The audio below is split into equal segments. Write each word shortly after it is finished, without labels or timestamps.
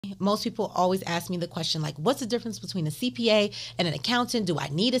most people always ask me the question, like, what's the difference between a CPA and an accountant? Do I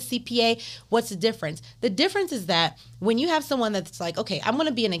need a CPA? What's the difference? The difference is that when you have someone that's like, okay, I'm going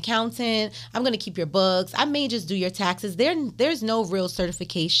to be an accountant, I'm going to keep your books, I may just do your taxes. There's no real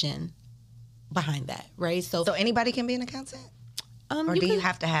certification behind that, right? So anybody can be an accountant? Or do you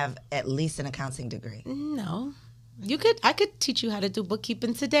have to have at least an accounting degree? No. I could teach you how to do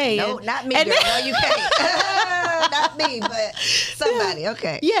bookkeeping today. No, not me, girl. No, you can't. Not me, but somebody.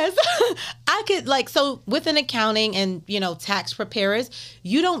 Okay. Yes. I could, so with an accounting and, tax preparers,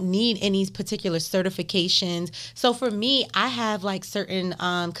 you don't need any particular certifications. So for me, I have certain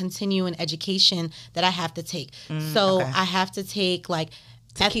continuing education that I have to take. So I have to take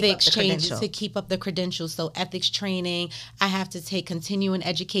ethics training to keep up the credentials. So ethics training, I have to take continuing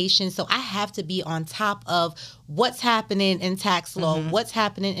education. So I have to be on top of what's happening in tax law, what's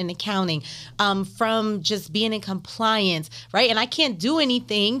happening in accounting, from just being in compliance, right? And I can't do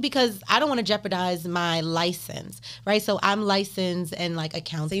anything because I don't want to jeopardize my license, right? So I'm licensed and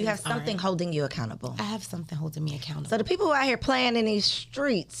accounting. So you have something holding you accountable. I have something holding me accountable. So the people who are out here playing in these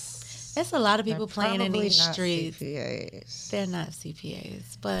streets, there's a lot of people playing in these streets. CPAs. They're not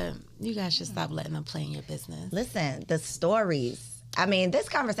CPAs, but you guys should stop letting them play in your business. Listen, the stories. I mean, this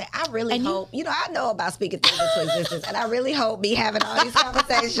conversation, I really hope, I know about speaking things into existence, and I really hope me having all these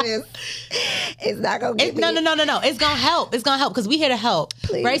conversations is not going to get me. No. It's going to help. It's going to help because we're here to help.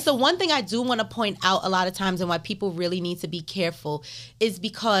 Please. Right? So one thing I do want to point out a lot of times and why people really need to be careful is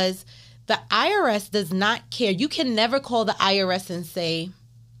because the IRS does not care. You can never call the IRS and say,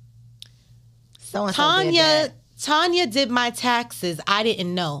 Tanya did my taxes. I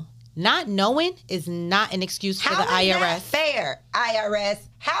didn't know. Not knowing is not an excuse for the IRS. How is that fair, IRS?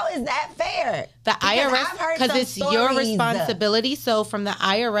 How is that fair? The IRS, because it's your responsibility. So from the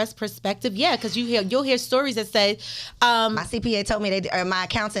IRS perspective, yeah, because you'll hear stories that say, my CPA told me or my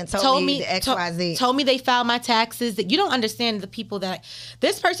accountant told me the XYZ. Told me they filed my taxes. You don't understand the people that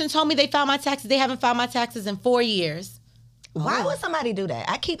this person told me they filed my taxes. They haven't filed my taxes in 4 years. Why would somebody do that?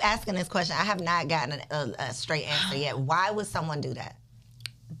 I keep asking this question. I have not gotten a straight answer yet. Why would someone do that?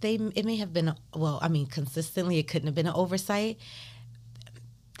 It may have been, consistently, it couldn't have been an oversight.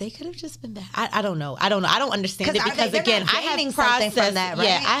 They could have just been bad. I don't know. I don't understand it because, again, I have processes. Right?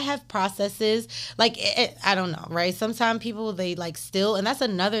 Yeah, I have processes. I don't know, right? Sometimes people, they still, and that's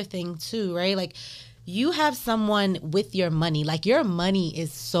another thing too, right? You have someone with your money. Your money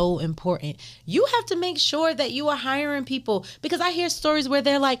is so important. You have to make sure that you are hiring people, because I hear stories where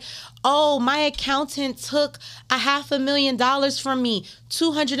they're like, oh, my accountant took $500,000 from me,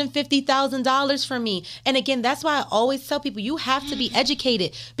 $250,000 from me. And again, that's why I always tell people you have to be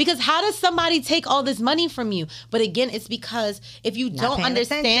educated, because how does somebody take all this money from you? But again, it's because if you don't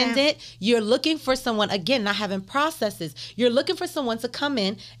understand it, you're looking for someone, again, not having processes. You're looking for someone to come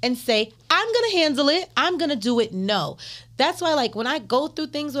in and say, I'm going to handle it. I'm going to do it. No. That's why, when I go through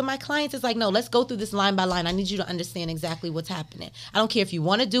things with my clients, it's no, let's go through this line by line. I need you to understand exactly what's happening. I don't care if you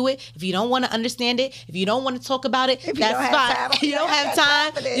want to do it, if you don't want to understand it, if you don't want to talk about it, that's fine. If you don't have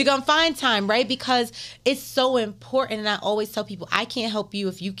time, you're going to find time, right? Because it's so important. And I always tell people, I can't help you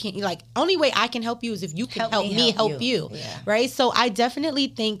if you can't, only way I can help you is if you can help me help you. Yeah. Right? So I definitely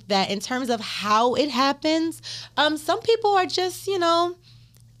think that in terms of how it happens, some people are just,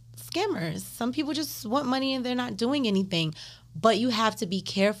 scammers. Some people just want money and they're not doing anything. But you have to be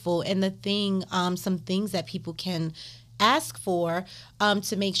careful. And the thing, some things that people can ask for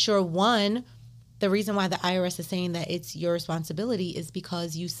to make sure, one, the reason why the IRS is saying that it's your responsibility is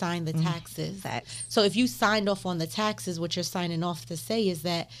because you signed the taxes. So if you signed off on the taxes, what you're signing off to say is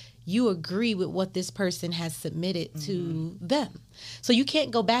that you agree with what this person has submitted to them. So you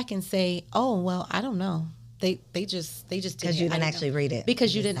can't go back and say, oh, well, I don't know. They just did it. Because you didn't actually read it.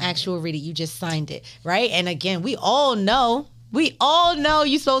 Because you didn't actually read it. You just signed it, right? And again, we all know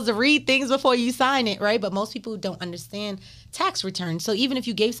you're supposed to read things before you sign it, right? But most people don't understand tax returns. So even if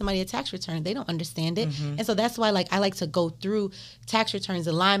you gave somebody a tax return, they don't understand it. And so that's why I like to go through tax returns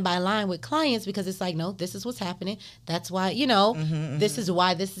line by line with clients, because it's no, this is what's happening. That's why, this is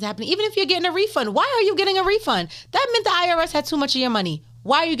why this is happening. Even if you're getting a refund, why are you getting a refund? That meant the IRS had too much of your money.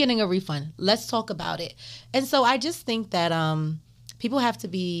 Why are you getting a refund? Let's talk about it. And so I just think that people have to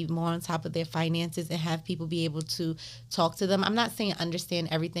be more on top of their finances and have people be able to talk to them. I'm not saying understand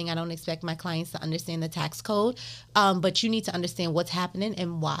everything. I don't expect my clients to understand the tax code, but you need to understand what's happening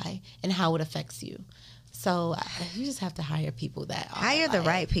and why and how it affects you. So you just have to hire people that hire the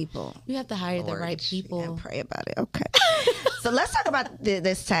right people. You have to hire the right people. And pray about it. Okay. So let's talk about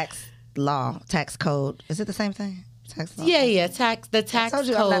this tax law, tax code. Is it the same thing? Tax law? Yeah. The tax code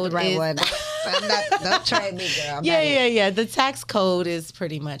I'm not the right one. Don't trade me, girl. Yeah. The tax code is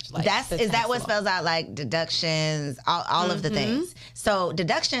pretty much like is that what spells out like deductions, all of the things. So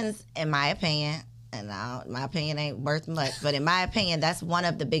deductions, in my opinion, and my opinion ain't worth much, but in my opinion, that's one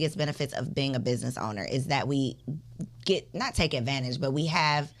of the biggest benefits of being a business owner is that we not take advantage, but we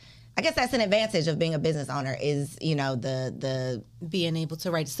have. I guess that's an advantage of being a business owner is, the being able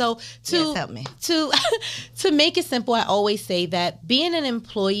to write. So help me. To make it simple, I always say that being an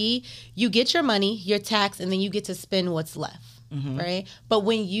employee, you get your money, your tax, and then you get to spend what's left. Right? But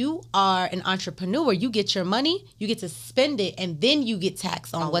when you are an entrepreneur, you get your money, you get to spend it, and then you get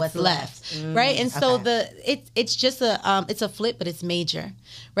taxed on what's left. Right? And so it's just it's a flip, but it's major,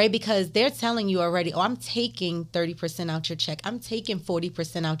 right? Because they're telling you already, I'm taking 30% out your check. I'm taking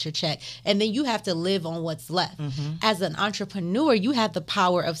 40% out your check. And then you have to live on what's left. As an entrepreneur, you have the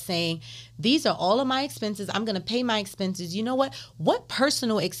power of saying, these are all of my expenses. I'm going to pay my expenses. You know what? What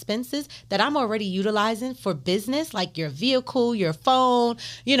personal expenses that I'm already utilizing for business, like your vehicle, your phone,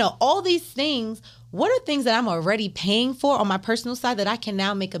 all these things, what are things that I'm already paying for on my personal side that I can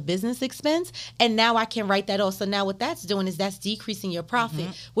now make a business expense? And now I can write that off. So now what that's doing is that's decreasing your profit,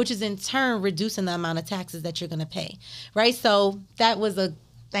 which is in turn reducing the amount of taxes that you're going to pay. Right? So that was a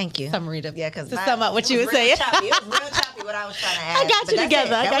thank you. Summary to sum up what you were saying. It was real choppy what I was trying to ask. I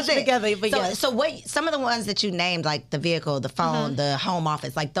got you together. But so what? Some of the ones that you named, like the vehicle, the phone, the home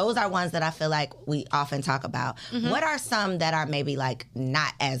office, like those are ones that I feel like we often talk about. What are some that are maybe like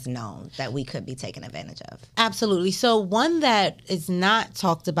not as known that we could be taking advantage of? Absolutely. So one that is not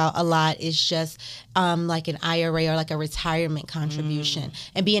talked about a lot is just like an IRA or like a retirement contribution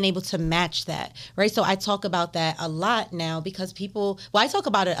and being able to match that. Right. So I talk about that a lot now because I talk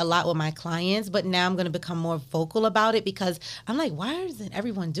about it a lot with my clients, but now I'm going to become more vocal about it because I'm like, why isn't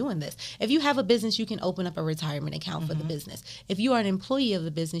everyone doing this? If you have a business, you can open up a retirement account for the business. If you are an employee of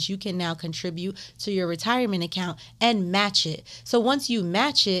the business, you can now contribute to your retirement account and match it. So once you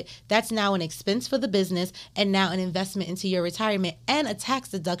match it, that's now an expense for the business and now an investment into your retirement and a tax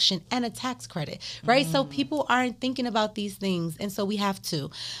deduction and a tax credit, right? So people aren't thinking about these things, and so we have to.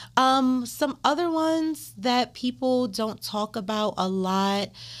 Some other ones that people don't talk about a lot.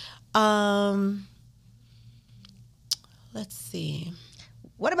 Let's see.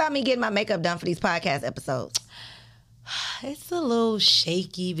 What about me getting my makeup done for these podcast episodes? It's a little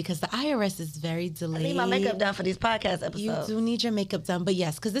shaky because the IRS is very delayed. I need my makeup done for these podcast episodes. You do need your makeup done, but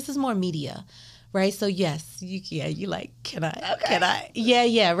yes, because this is more media. Right? So yes, you like, can I?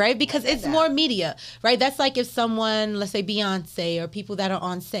 Yeah, right? Because it's more media, right? That's like if someone, let's say Beyonce or people that are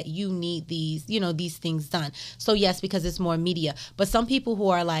on set, you need these, these things done. So yes, because it's more media. But some people who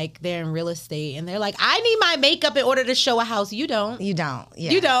are like, they're in real estate and they're like, I need my makeup in order to show a house. You don't. Yeah,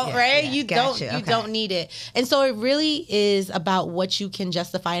 right? Yeah, you don't need it. And so it really is about what you can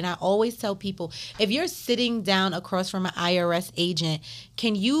justify. And I always tell people, if you're sitting down across from an IRS agent,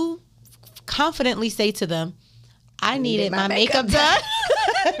 can you confidently say to them, I needed my makeup done.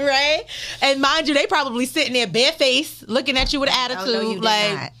 Right? And mind you, they probably sitting there barefaced looking at you with an attitude. No, you did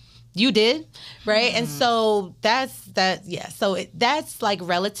like not. You did, right? And so that's like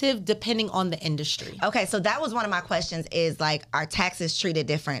relative depending on the industry. Okay, so that was one of my questions is like, are taxes treated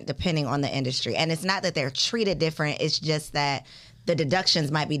different depending on the industry? And it's not that they're treated different, it's just that the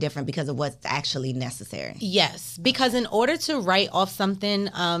deductions might be different because of what's actually necessary. Yes, because in order to write off something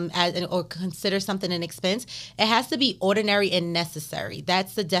or consider something an expense, it has to be ordinary and necessary.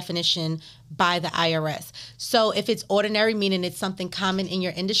 That's the definition by the IRS. So if it's ordinary, meaning it's something common in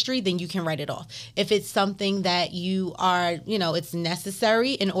your industry, then you can write it off. If it's something that you are, it's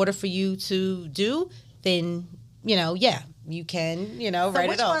necessary in order for you to do, then, you can, write it off. So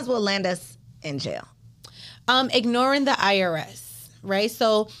which ones will land us in jail? Ignoring the IRS. Right?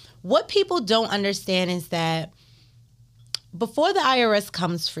 So what people don't understand is that before the IRS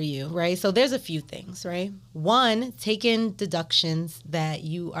comes for you, right? So there's a few things, right? One, taking deductions that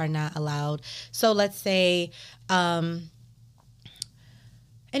you are not allowed. So let's say, and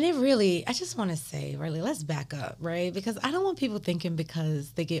I just want to say, really, let's back up, right? Because I don't want people thinking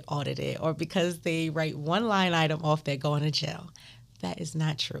because they get audited or because they write one line item off, they're going to jail. That is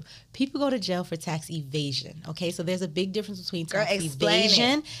not true. People go to jail for tax evasion. Okay, so there's a big difference between tax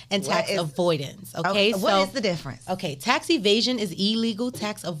evasion and tax avoidance. Okay, what is the difference? Okay, tax evasion is illegal.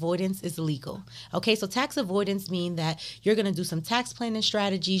 Tax avoidance is legal. Okay, so tax avoidance means that you're going to do some tax planning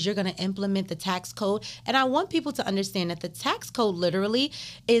strategies. You're going to implement the tax code, and I want people to understand that the tax code literally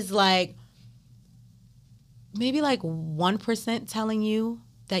is like maybe like 1% telling you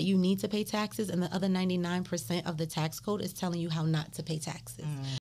that you need to pay taxes, and the other 99% of the tax code is telling you how not to pay taxes.